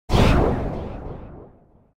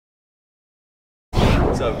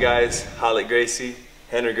What's up, guys? Ralek Gracie,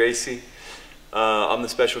 Rener Gracie. I'm the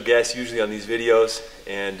special guest usually on these videos,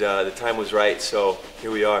 and the time was right, so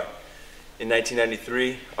here we are. In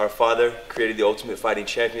 1993, our father created the Ultimate Fighting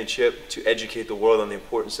Championship to educate the world on the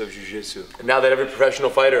importance of jiu-jitsu. And now that every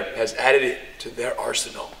professional fighter has added it to their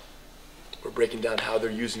arsenal, we're breaking down how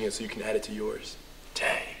they're using it so you can add it to yours.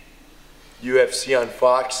 Dang. UFC on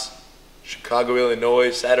Fox, Chicago,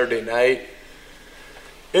 Illinois, Saturday night.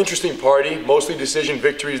 Interesting party, mostly decision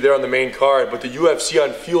victories there on the main card, but the UFC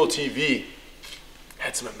on Fuel TV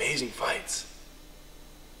had some amazing fights.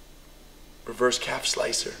 Reverse calf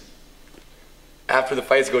slicer. After the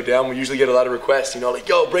fights go down, we usually get a lot of requests, you know, like,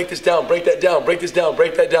 yo, break this down, break that down, break this down,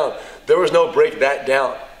 break that down. There was no break that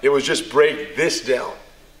down. It was just break this down.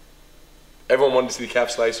 Everyone wanted to see the calf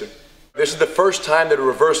slicer. This is the first time that a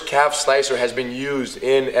reverse calf slicer has been used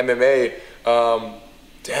in MMA.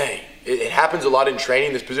 Dang, it happens a lot in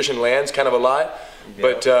training. This position lands kind of a lot,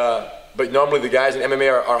 yeah. But normally the guys in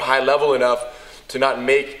MMA are high level enough to not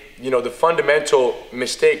make, you know, the fundamental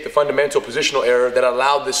mistake, the fundamental positional error that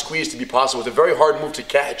allowed the squeeze to be possible. It's a very hard move to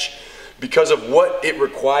catch because of what it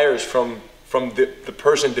requires from the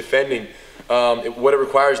person defending, what it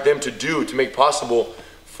requires them to do to make possible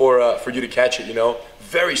for you to catch it, you know.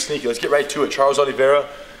 Very sneaky. Let's get right to it. Charles Oliveira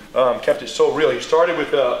kept it so real. He started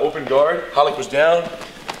with open guard. Ralek was down.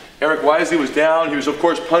 Eric Wisely was down. He was, of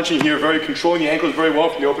course, punching here, controlling the ankles very well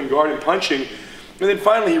from the open guard and punching. And then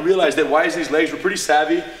finally he realized that Wisely's legs were pretty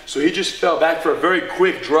savvy, so he just fell back for a very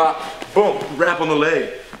quick drop, boom, wrap on the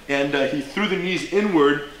leg. And he threw the knees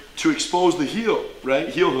inward to expose the heel, right?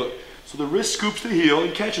 Heel hook. So the wrist scoops the heel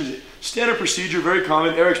and catches it. Standard procedure, very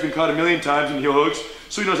common. Eric's been caught a million times in heel hooks,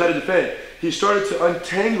 so he knows how to defend. He started to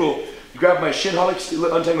untangle, grab my shin,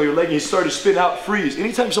 untangle your leg, and he started to spin out, freeze.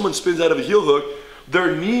 Anytime someone spins out of a heel hook,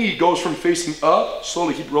 their knee goes from facing up,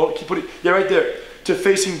 slowly keep rolling, keep putting, yeah, right there, to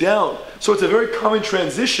facing down. So it's a very common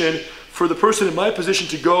transition for the person in my position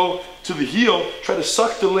to go to the heel, try to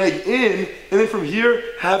suck the leg in, and then from here,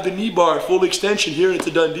 have the knee bar, full extension here, and it's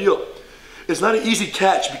a done deal. It's not an easy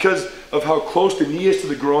catch because of how close the knee is to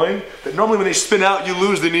the groin, that normally when they spin out, you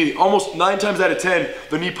lose the knee. Almost 9 times out of 10,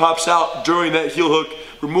 the knee pops out during that heel hook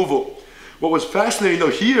removal. What was fascinating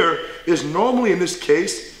though here is normally in this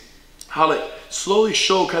case, Ralek slowly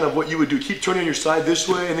show kind of what you would do. Keep turning on your side this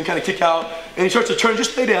way and then kind of kick out. And he starts to turn,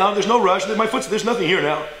 just lay down, there's no rush. There's nothing here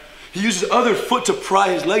now. He uses other foot to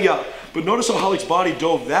pry his leg out. But notice how Ralek's body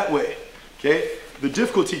dove that way, okay? The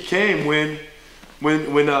difficulty came when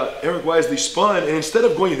Eric Wisely spun, and instead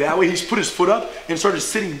of going that way, he's put his foot up and started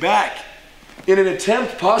sitting back in an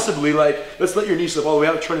attempt possibly like, let's let your knee slip all the way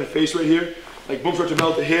out, turn and face right here. Like boom, start to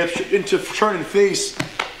melt the hips, into turn and face,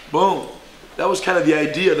 boom. That was kind of the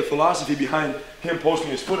idea, the philosophy behind him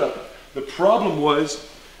posting his foot up. The problem was,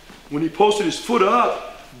 when he posted his foot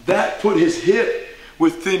up, that put his hip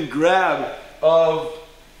within grab of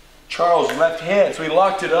Charles' left hand. So he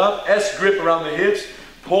locked it up, S grip around the hips,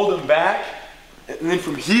 pulled him back, and then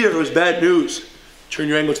from here it was bad news. Turn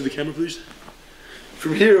your angle to the camera, please.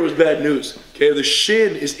 From here it was bad news. Okay, the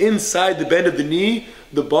shin is inside the bend of the knee,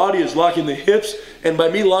 the body is locking the hips, and by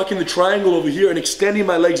me locking the triangle over here and extending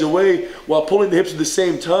my legs away while pulling the hips at the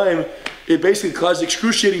same time, it basically caused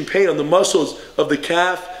excruciating pain on the muscles of the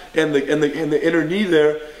calf and the inner knee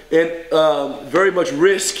there, and very much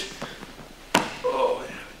risk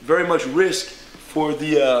for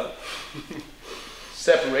the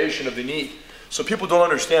separation of the knee. So people don't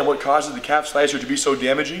understand what causes the calf slicer to be so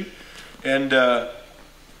damaging, and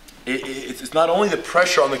it's not only the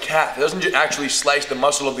pressure on the calf. It doesn't actually slice the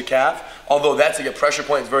muscle of the calf, although that's like a pressure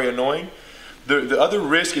point. It's very annoying. The other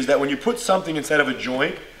risk is that when you put something inside of a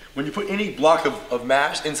joint, when you put any block of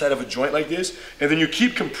mass inside of a joint like this, and then you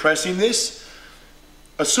keep compressing this,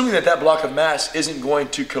 assuming that that block of mass isn't going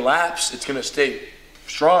to collapse, it's going to stay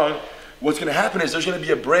strong, what's going to happen is there's going to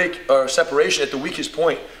be a break or separation at the weakest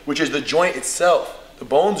point, which is the joint itself. The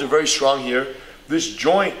bones are very strong here. This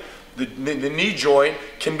joint, the knee joint,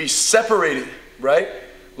 can be separated, right?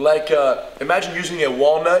 Like, imagine using a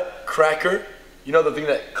walnut cracker. You know the thing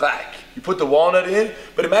that clack. You put the walnut in,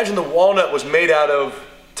 but imagine the walnut was made out of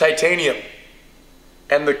titanium,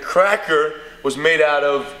 and the cracker was made out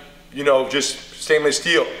of, you know, just stainless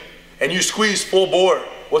steel. And you squeeze full bore.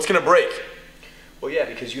 What's gonna break? Well, yeah,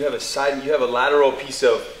 because you have a lateral piece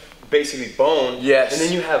of basically bone. Yes. And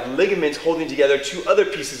then you have ligaments holding together 2 other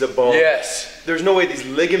pieces of bone. Yes. There's no way these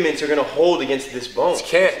ligaments are going to hold against this bone. You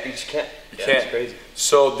can't. You just can't. You Yeah, can't. it's crazy.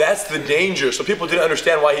 So that's the danger. So people didn't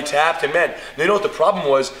understand why he tapped, and man, you know what the problem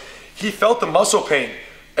was? He felt the muscle pain.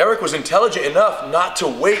 Eric was intelligent enough not to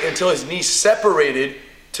wait until his knee separated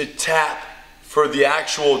to tap for the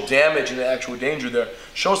actual damage and the actual danger there.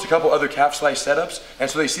 Show us a couple other calf slice setups, and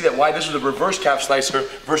so they see that why this is a reverse calf slicer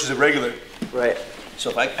versus a regular. Right.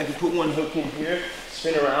 So if I can put one hook in here,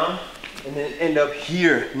 spin around, and then end up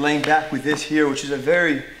here, laying back with this here, which is a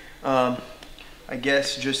very, I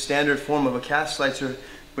guess, just standard form of a calf slicer.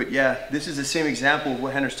 But yeah, this is the same example of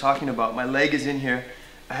what Rener's talking about. My leg is in here.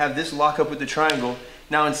 I have this lock up with the triangle.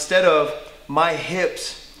 Now instead of my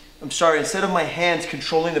hips, instead of my hands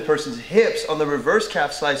controlling the person's hips on the reverse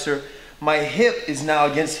calf slicer, my hip is now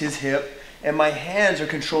against his hip and my hands are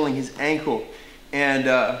controlling his ankle. And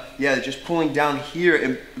yeah, just pulling down here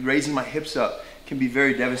and raising my hips up can be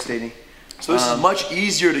very devastating. So this is much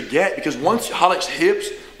easier to get because once Ralek's hips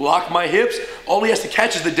lock my hips, all he has to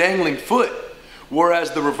catch is the dangling foot.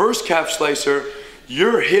 Whereas the reverse calf slicer,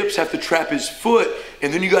 your hips have to trap his foot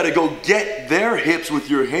and then you got to go get their hips with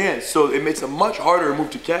your hands. So it makes a much harder move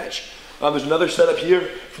to catch. There's another setup here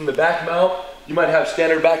from the back mount. You might have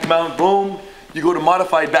standard back mount, boom. You go to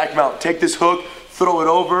modified back mount. Take this hook, throw it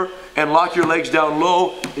over, and lock your legs down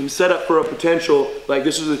low and set up for a potential, like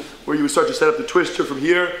this is where you would start to set up the twister from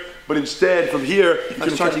here. But instead, from here, you can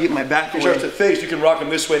start to get my back away. Start to face. You can rock them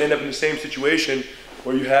this way and end up in the same situation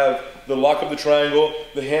where you have the lock of the triangle,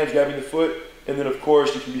 the hands grabbing the foot, and then of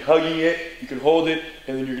course you can be hugging it, you can hold it,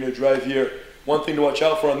 and then you're going to drive here. One thing to watch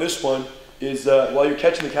out for on this one is while you're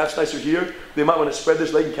catching the calf slicer here, they might want to spread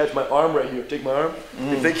this leg and catch my arm right here. Take my arm.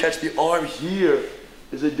 If they catch the arm here,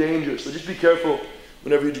 is a danger. So just be careful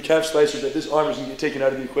whenever you do calf slicers that this arm isn't get taken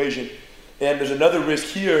out of the equation. And there's another risk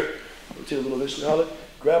here. Rotate a little this way, Ralek.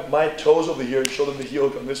 Grab my toes over here and show them the heel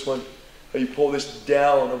hook on this one. How you pull this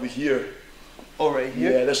down over here. Oh, right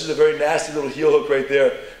here? Yeah, this is a very nasty little heel hook right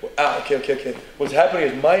there. Ah, okay. What's happening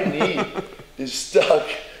is my knee is stuck.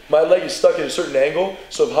 My leg is stuck at a certain angle.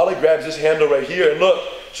 So if Ralek grabs this handle right here and look,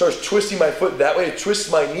 starts twisting my foot that way, it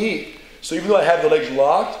twists my knee. So even though I have the legs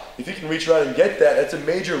locked, if you can reach around and get that, that's a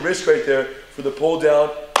major risk right there for the pull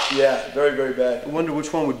down. Yeah, very, very bad. I wonder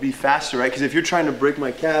which one would be faster, right? Because if you're trying to break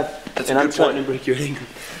my calf, and I'm trying to break your ankle.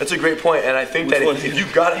 That's a great point, and I think that if you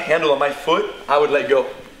got a handle on my foot, I would let go.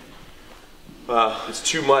 Wow, it's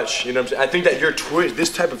too much, you know what I'm saying? I think that your twist,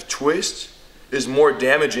 this type of twist, is more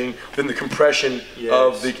damaging than the compression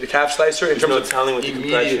of the calf slicer in terms of telling with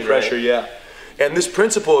immediate pressure, right? Yeah. And this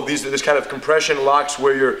principle of this kind of compression locks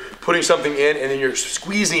where you're putting something in and then you're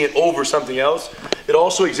squeezing it over something else, it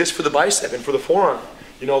also exists for the bicep and for the forearm.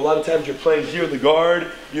 You know, a lot of times you're playing here in the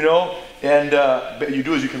guard, you know, and what you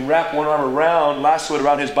do is you can wrap one arm around, lasso it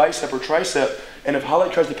around his bicep or tricep, and if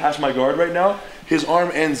Ralek tries to pass my guard right now, his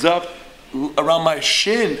arm ends up around my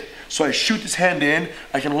shin. So I shoot this hand in,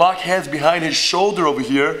 I can lock hands behind his shoulder over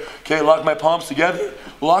here, okay, lock my palms together,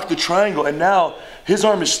 lock the triangle, and now his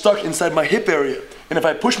arm is stuck inside my hip area. And if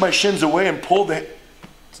I push my shins away and pull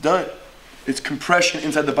it's done. It's compression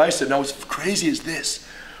inside the bicep. Now what's crazy is this.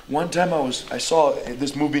 One time I saw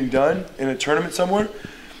this move being done in a tournament somewhere,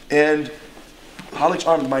 and Ralek's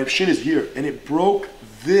arm, my shin is here, and it broke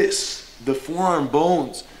this. The forearm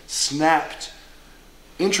bones snapped.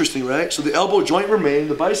 Interesting, right? So the elbow joint remained,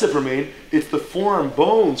 the bicep remained. It's the forearm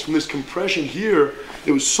bones from this compression here.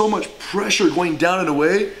 There was so much pressure going down and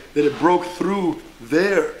away that it broke through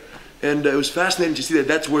there. And it was fascinating to see that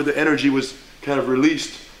that's where the energy was kind of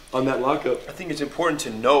released on that lockup. I think it's important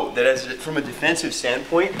to note that from a defensive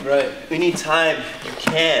standpoint, right, anytime you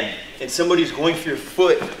can, and somebody's going for your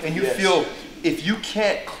foot, and you feel, if you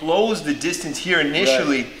can't close the distance here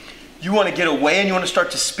initially, you want to get away and you want to start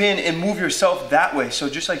to spin and move yourself that way. So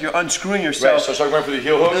just like you're unscrewing yourself. Right, so start going for the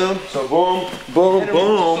heel hook. Boom. So boom, boom,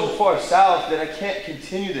 boom. So far south that I can't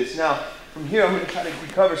continue this. Now, from here, I'm going to try to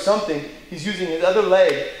recover something. He's using his other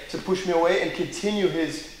leg to push me away and continue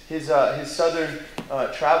his southern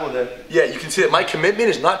travel there. Yeah, you can see that my commitment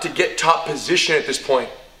is not to get top position at this point.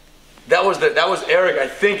 That was Eric. I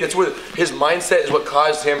think that's what his mindset is, what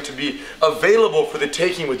caused him to be available for the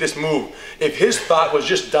taking with this move. If his thought was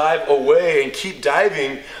just dive away and keep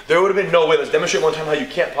diving, there would have been no way. Let's demonstrate one time how you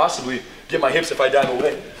can't possibly get my hips if I dive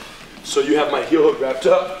away. So you have my heel hook wrapped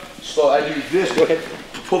up. So I do this. Go ahead,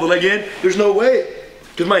 pull the leg in. There's no way,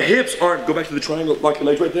 because my hips aren't. Go back to the triangle. Lock your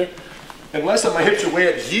legs right there. Unless my hips are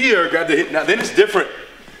way up here, grab the hip now. Then it's different.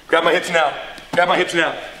 Grab my hips now. Grab my hips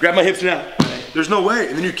now. Grab my hips now. There's no way,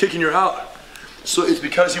 and then you're kicking, you're out. So it's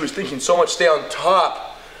because he was thinking so much stay on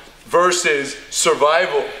top versus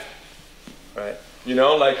survival, right? You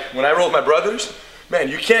know, like when I roll with my brothers, man,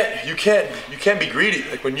 you can't be greedy.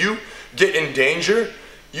 Like when you get in danger,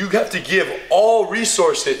 you have to give all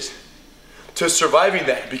resources to surviving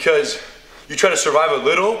that, because you try to survive a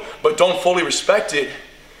little, but don't fully respect it,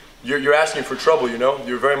 you're asking for trouble, you know?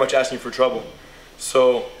 You're very much asking for trouble.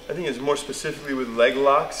 So I think it's more specifically with leg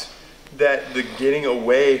locks that the getting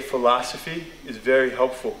away philosophy is very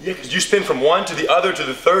helpful. yeah, because you spin from one to the other to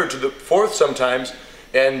the third to the fourth sometimes,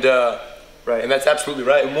 and Right. and that's absolutely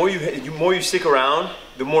right. The more you stick around,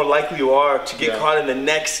 the more likely you are to get caught in the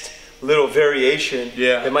next little variation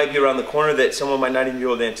that might be around the corner that someone might not even be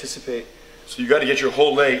able to anticipate. So you got to get your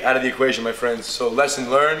whole leg out of the equation, my friends. So lesson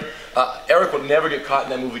learned. Eric will never get caught in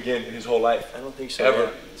that move again in his whole life. I don't think so. Ever.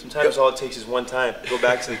 Yeah. Sometimes all it takes is one time. Go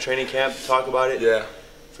back to the training camp, talk about it. Yeah.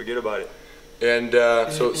 Forget about it. And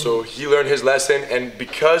so he learned his lesson, and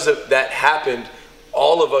because of that happened,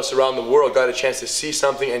 all of us around the world got a chance to see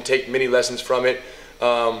something and take many lessons from it.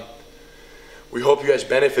 We hope you guys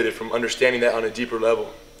benefited from understanding that on a deeper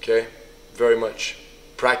level, okay? Very much.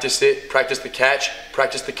 Practice it, practice the catch,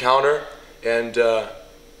 practice the counter, and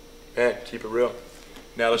man, keep it real.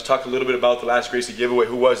 Now let's talk a little bit about the last Gracie giveaway.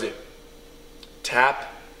 Who was it? Tap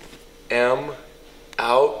M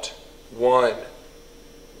out 1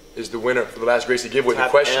 is the winner for the last Gracie giveaway. Tap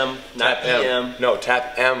the question, M, not tap M. EM. No,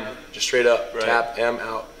 tap M, just straight up. Right. Tap M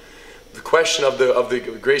out. The question of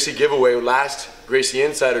the Gracie giveaway, last Gracie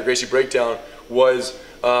Inside or Gracie Breakdown, was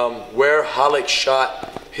where Ralek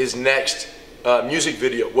shot his next music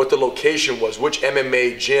video, what the location was, which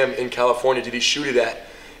MMA gym in California did he shoot it at,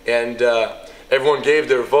 and everyone gave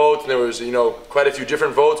their votes, and there was quite a few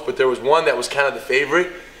different votes, but there was one that was kind of the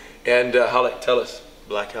favorite, and Ralek, tell us.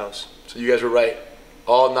 Black House. So you guys were right.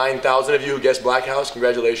 All 9,000 of you who guessed Black House,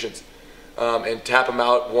 congratulations. And Tap Him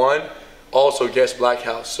Out 1 also guessed Black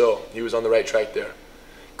House, so he was on the right track there.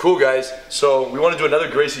 Cool, guys. So we want to do another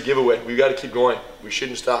Gracie giveaway. We got to keep going. We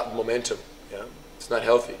shouldn't stop momentum. Yeah. It's not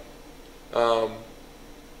healthy.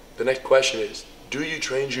 The next question is, do you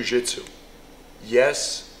train jiu-jitsu?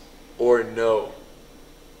 Yes or no?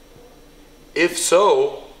 If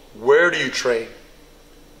so, where do you train?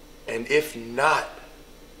 And if not,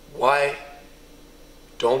 why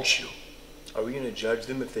don't you? Are we going to judge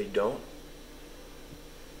them if they don't?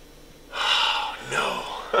 No.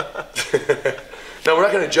 No, we're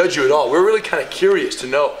not going to judge you at all. We're really kind of curious to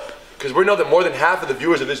know, because we know that more than half of the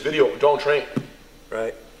viewers of this video don't train.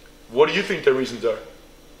 Right. What do you think their reasons are?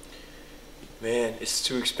 Man, it's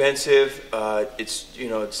too expensive. It's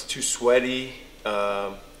too sweaty.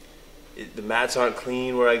 The mats aren't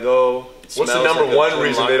clean where I go. What's the number one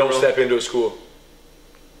reason they don't step into a school?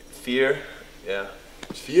 Fear. Yeah.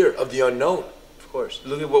 Fear of the unknown. Of course.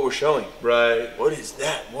 Look at what we're showing. Right. What is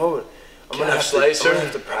that? I'm gonna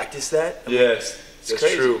have to practice that. Yes. That's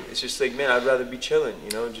crazy. true. It's just like, man, I'd rather be chilling,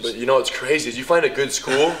 just. But what's crazy is you find a good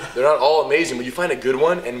school, they're not all amazing, but you find a good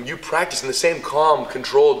one and you practice in the same calm,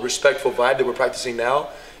 controlled, respectful vibe that we're practicing now,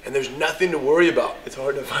 and there's nothing to worry about. It's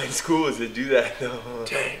hard to find schools that do that, though.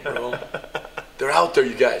 Dang, bro. They're out there,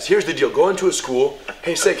 you guys. Here's the deal. Go into a school,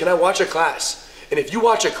 hey, say, can I watch a class? And if you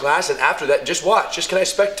watch a class and after that, just watch, just can I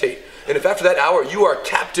spectate? And if after that hour you are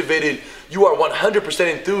captivated, you are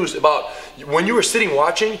 100% enthused about, when you were sitting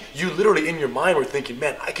watching, you literally in your mind were thinking,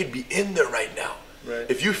 man, I could be in there right now. Right.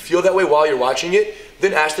 If you feel that way while you're watching it,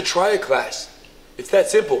 then ask to try a class. It's that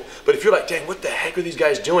simple. But if you're like, dang, what the heck are these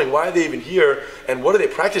guys doing? Why are they even here? And what are they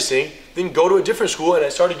practicing? Then go to a different school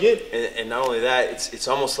and start again. And not only that, it's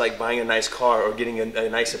almost like buying a nice car or getting a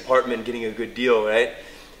nice apartment, getting a good deal, right?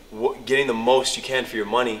 Getting the most you can for your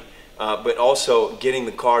money, but also getting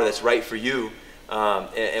the car that's right for you.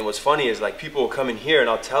 And what's funny is, like, people will come in here and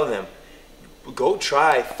I'll tell them, go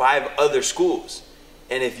try 5 other schools.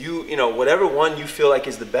 And if whatever one you feel like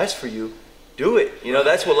is the best for you, do it.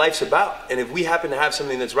 That's what life's about. And if we happen to have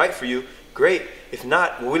something that's right for you, great. If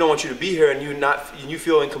not, well, we don't want you to be here and you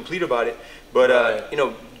feel incomplete about it. But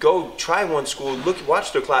go try one school,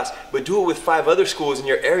 watch their class, but do it with 5 other schools in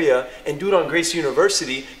your area and do it on Gracie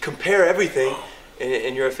University. Compare everything,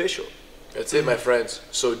 and you're official. That's it, my friends.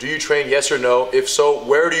 So do you train, yes or no? If so,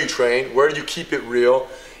 where do you train? Where do you keep it real?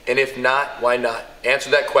 And if not, why not? Answer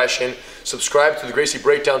that question. Subscribe to the Gracie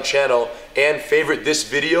Breakdown channel and favorite this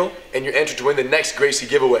video, and you're entered to win the next Gracie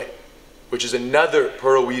giveaway, which is another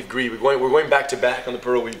Pearl Weave Gi. We're going back to back on the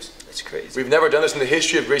Pearl Weaves. That's crazy. We've never done this in the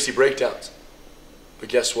history of Gracie Breakdowns. But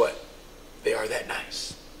guess what? They are that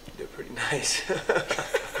nice. They're pretty nice.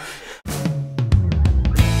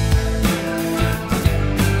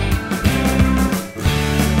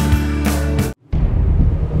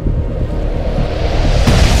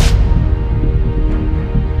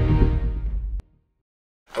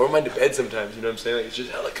 I wear mine to bed sometimes, you know what I'm saying? Like, it's just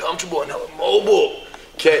hella comfortable and hella mobile.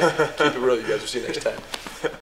 Okay, keep it real, you guys. We'll see you next time.